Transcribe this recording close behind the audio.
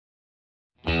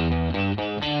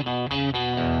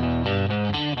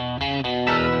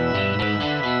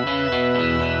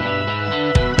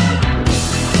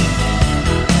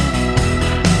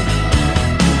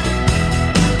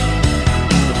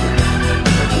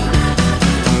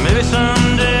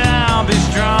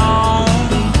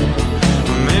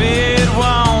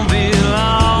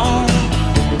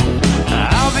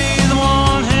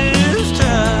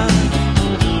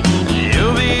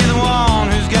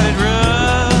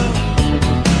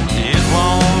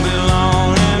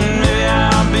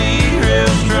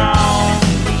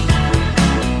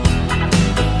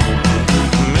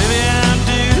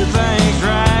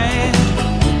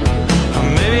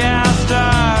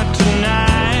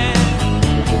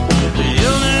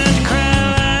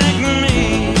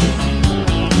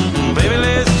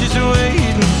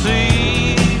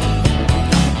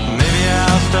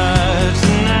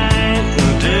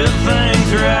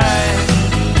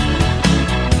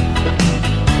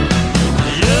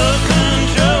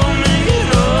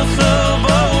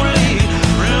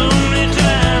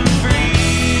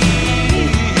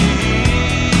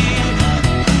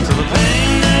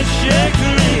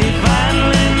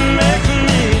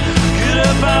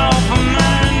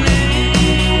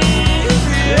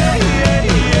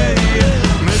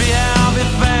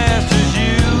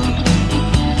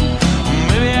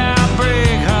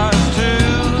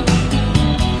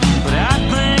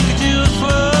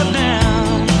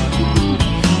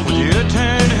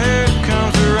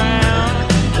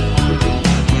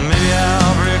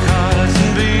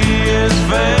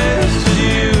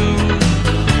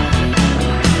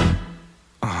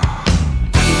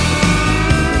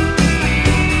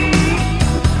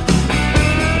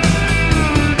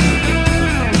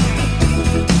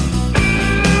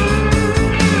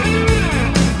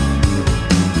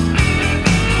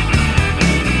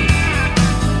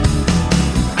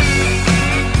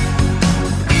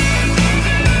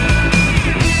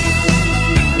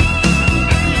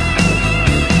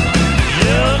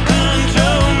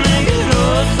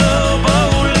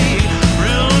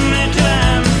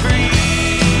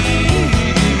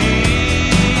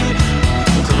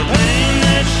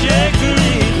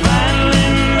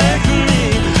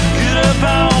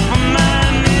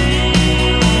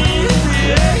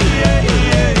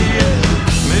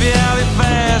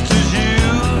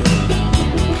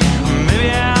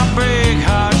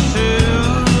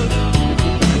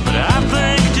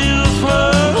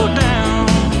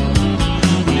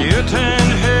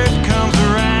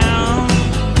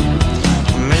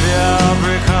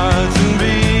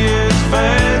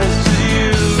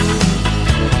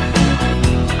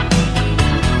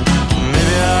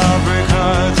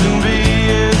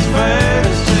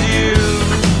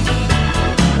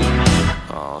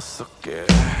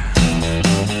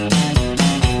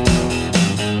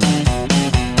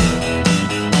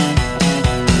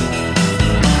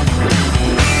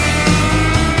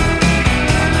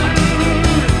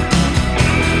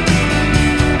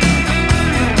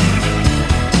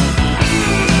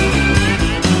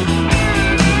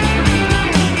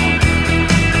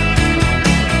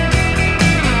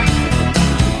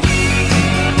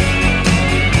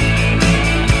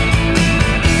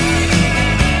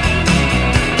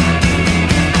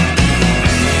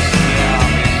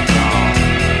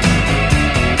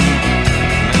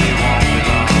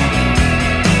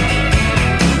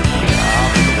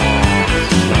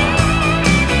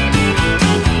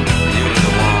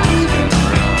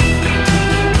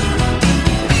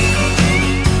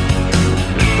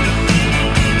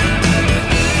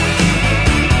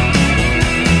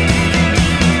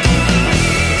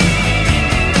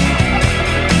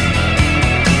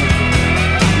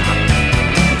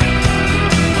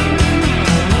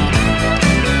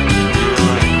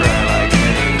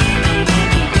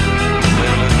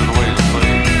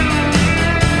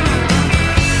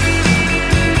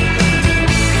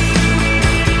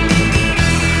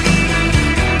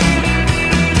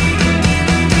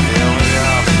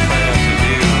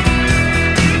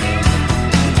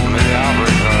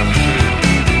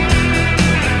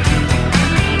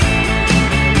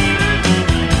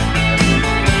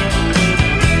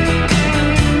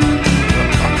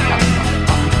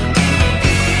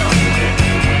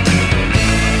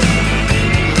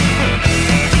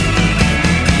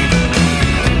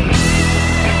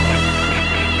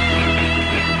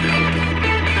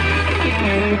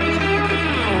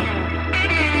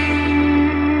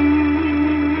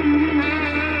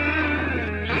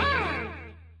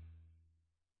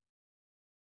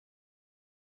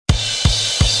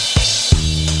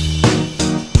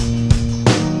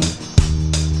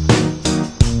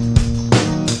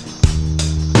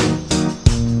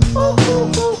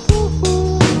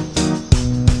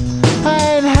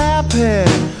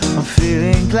happy, I'm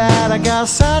feeling glad I got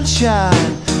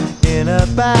sunshine in a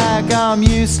bag. I'm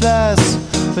useless,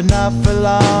 but not for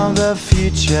long, the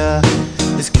future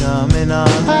is coming on.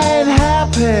 I ain't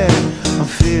happy, I'm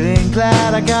feeling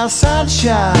glad I got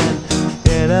sunshine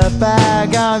in a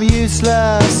bag. I'm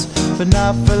useless, but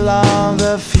not for long,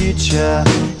 the future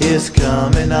is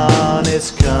coming on.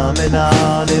 It's coming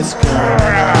on, it's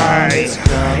coming on, it's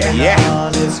coming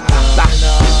on, it's coming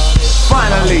on.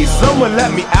 Finally, someone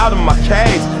let me out of my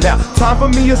cage. Now, time for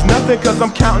me is nothing cause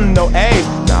I'm counting no A's.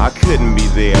 Nah, I couldn't be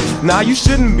there. Nah, you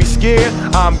shouldn't be scared.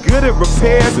 I'm good at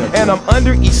repairs and I'm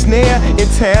under each snare.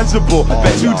 Intangible,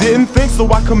 bet you didn't think,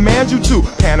 so I command you to.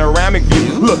 Panoramic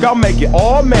view, look, I'll make it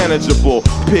all manageable.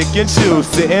 Pick and choose,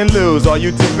 sit and lose, all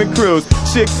you different crews.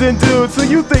 Chicks and dudes who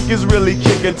you think is really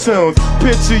kicking tunes.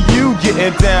 Picture you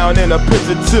getting down in a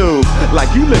picture tube, like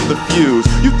you lit the fuse.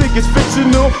 You think it's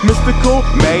fictional, mystical,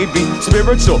 maybe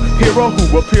spiritual hero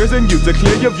who appears in you to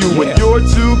clear your view when you're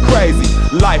too crazy.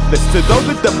 Lifeless to those,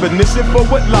 the definition for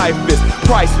what life is.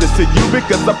 Priceless to you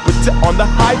because I put you on the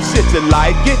hype shit. You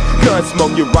like it? Gun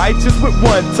smoke, you're righteous with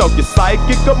one toe. You're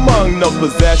psychic among those,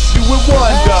 possess you with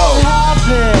one go.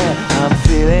 I'm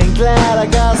feeling glad I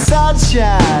got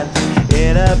sunshine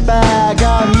in a bag.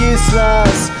 I'm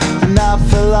useless, but not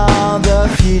for long, the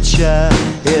future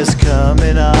is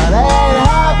coming on. Ain't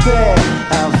happy,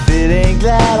 I'm feeling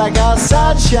glad I got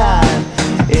sunshine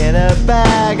in a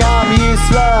bag. I'm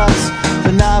useless,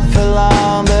 but not for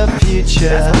long, the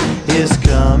future is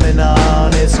coming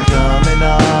on. It's coming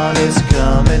on, it's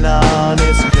coming on,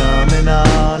 it's coming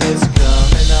on, it's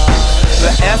coming on. The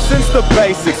essence, the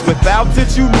basics, without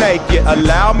it you naked.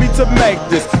 Allow me to make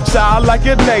this childlike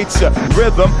in nature.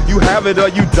 Rhythm, you have it or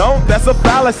you don't, that's a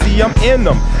fallacy, I'm in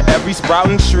them. Every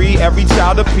sprouting tree, every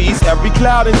child of peace, every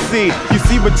cloud and sea. You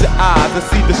see with your eyes and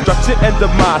see destruction and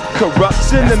demise.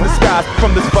 Corruption in the skies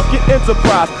from this fucking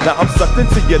enterprise. Now I'm sucked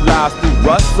into your lives through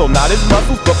rust, so not as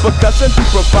muscles but percussion to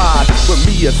provide for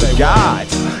me as a guide.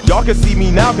 Y'all can see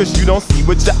me now cause you don't see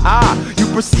with your eye. You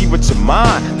perceive with your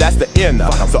mind, that's the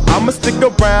inner. So I'ma stick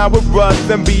around with Russ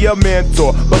and be a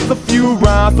mentor. Bust a few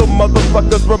rhymes so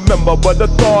motherfuckers remember what the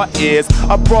thought is.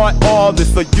 I brought all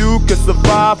this so you can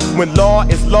survive when law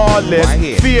is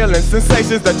lawless. Feeling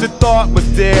sensations that you thought was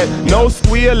dead. No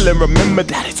squealing, remember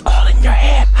that it's all in your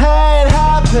head. I ain't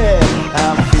happy,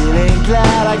 I'm feeling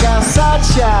glad I got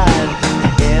sunshine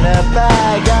in a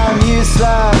bag. I'm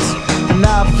useless,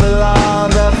 not for long,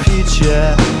 the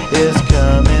future is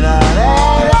coming on.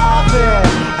 Ain't happy,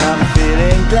 I'm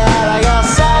feeling glad I got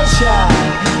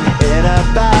sunshine in a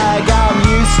bag. I'm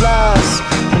useless,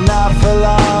 not for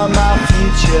long, my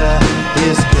future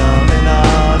is coming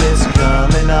on. It's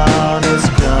coming on, it's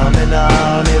coming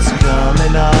on, it's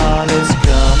coming on, it's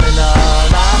coming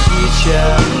on. My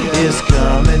future is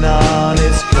coming on,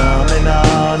 it's coming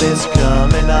on, it's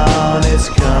coming on, it's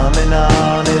coming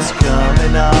on, it's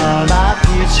coming on. My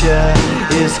future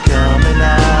is coming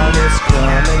on, it's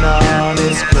coming on,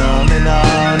 it's coming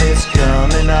on, it's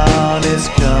coming on, it's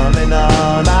coming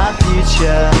on. My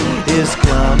future is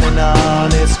coming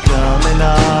on, it's coming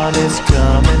on, it's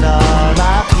coming on.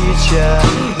 My future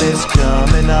is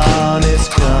coming on, it's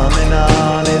coming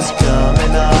on, it's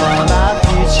coming on. My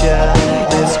future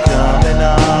is coming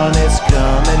on, it's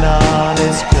coming on,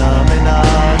 it's coming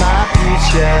on. My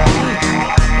future.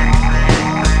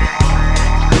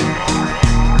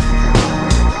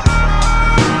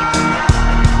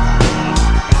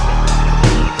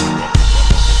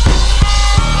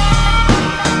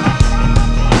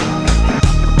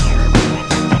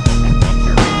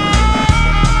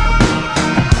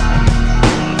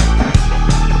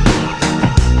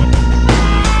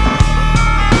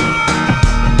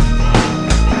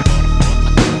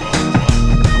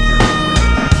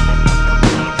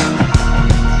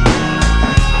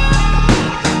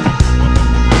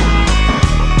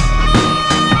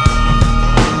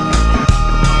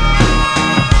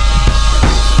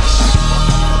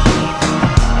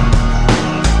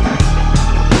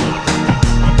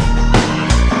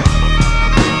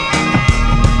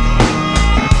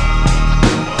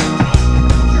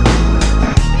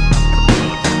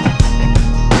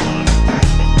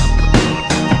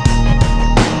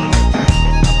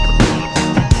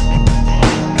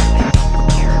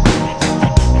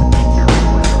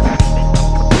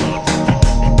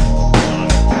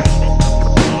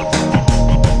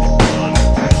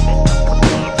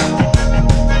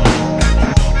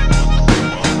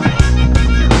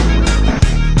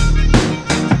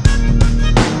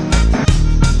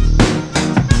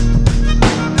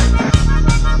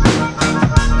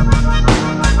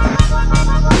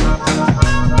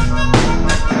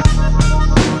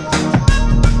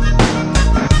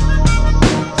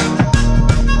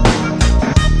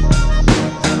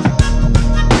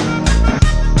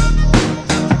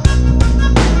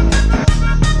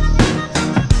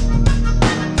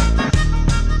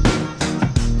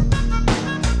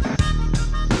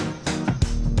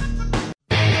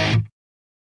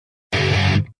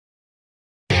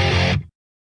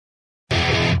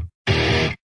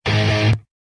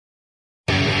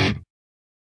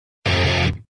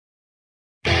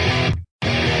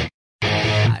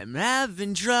 I'm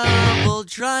having trouble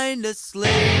trying to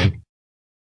sleep.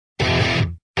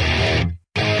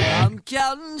 I'm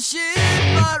counting sheep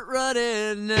but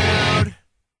running out.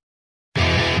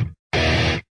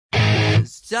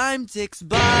 As time ticks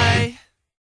by,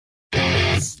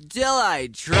 still I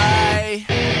try.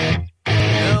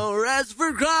 No rest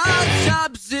for cross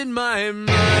chops in my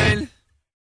mind.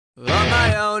 On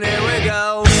my own, here we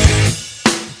go.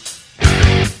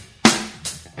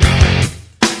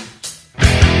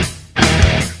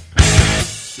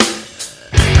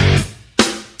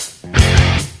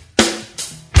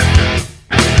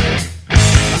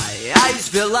 My eyes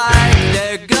feel like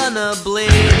they're gonna bleed.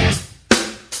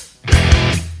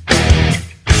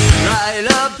 Right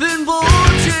up and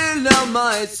bulging out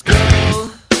my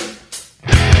skull.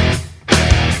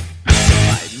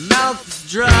 My mouth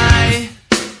is dry.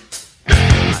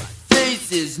 My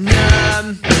face is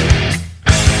numb.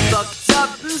 Fucked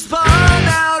up and spun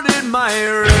out in my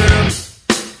room.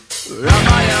 On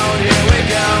my own, here we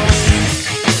go.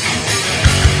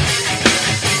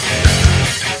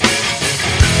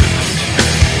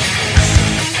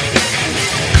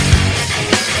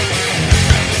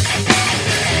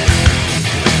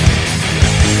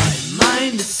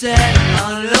 Set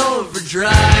on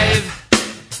overdrive.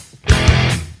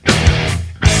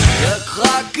 The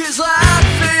clock is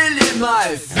laughing in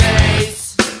my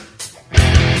face.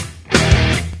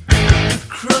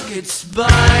 Crooked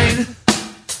spine.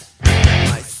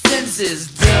 My senses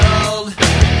dulled.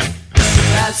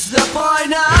 That's the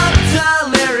point of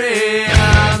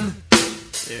delirium.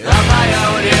 On my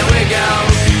own, here we go.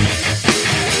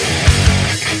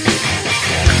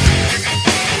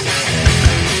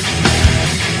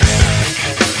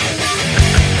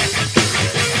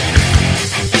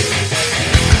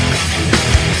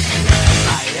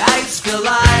 Feel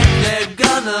like they're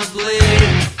gonna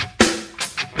bleed.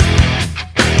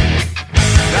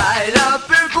 Right up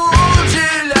and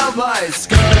bulging out my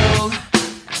skull.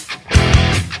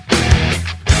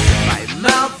 My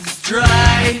mouth is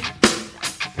dry.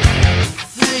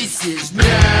 Face is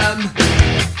numb.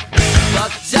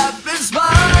 Fucked up and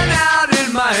spun out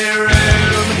in my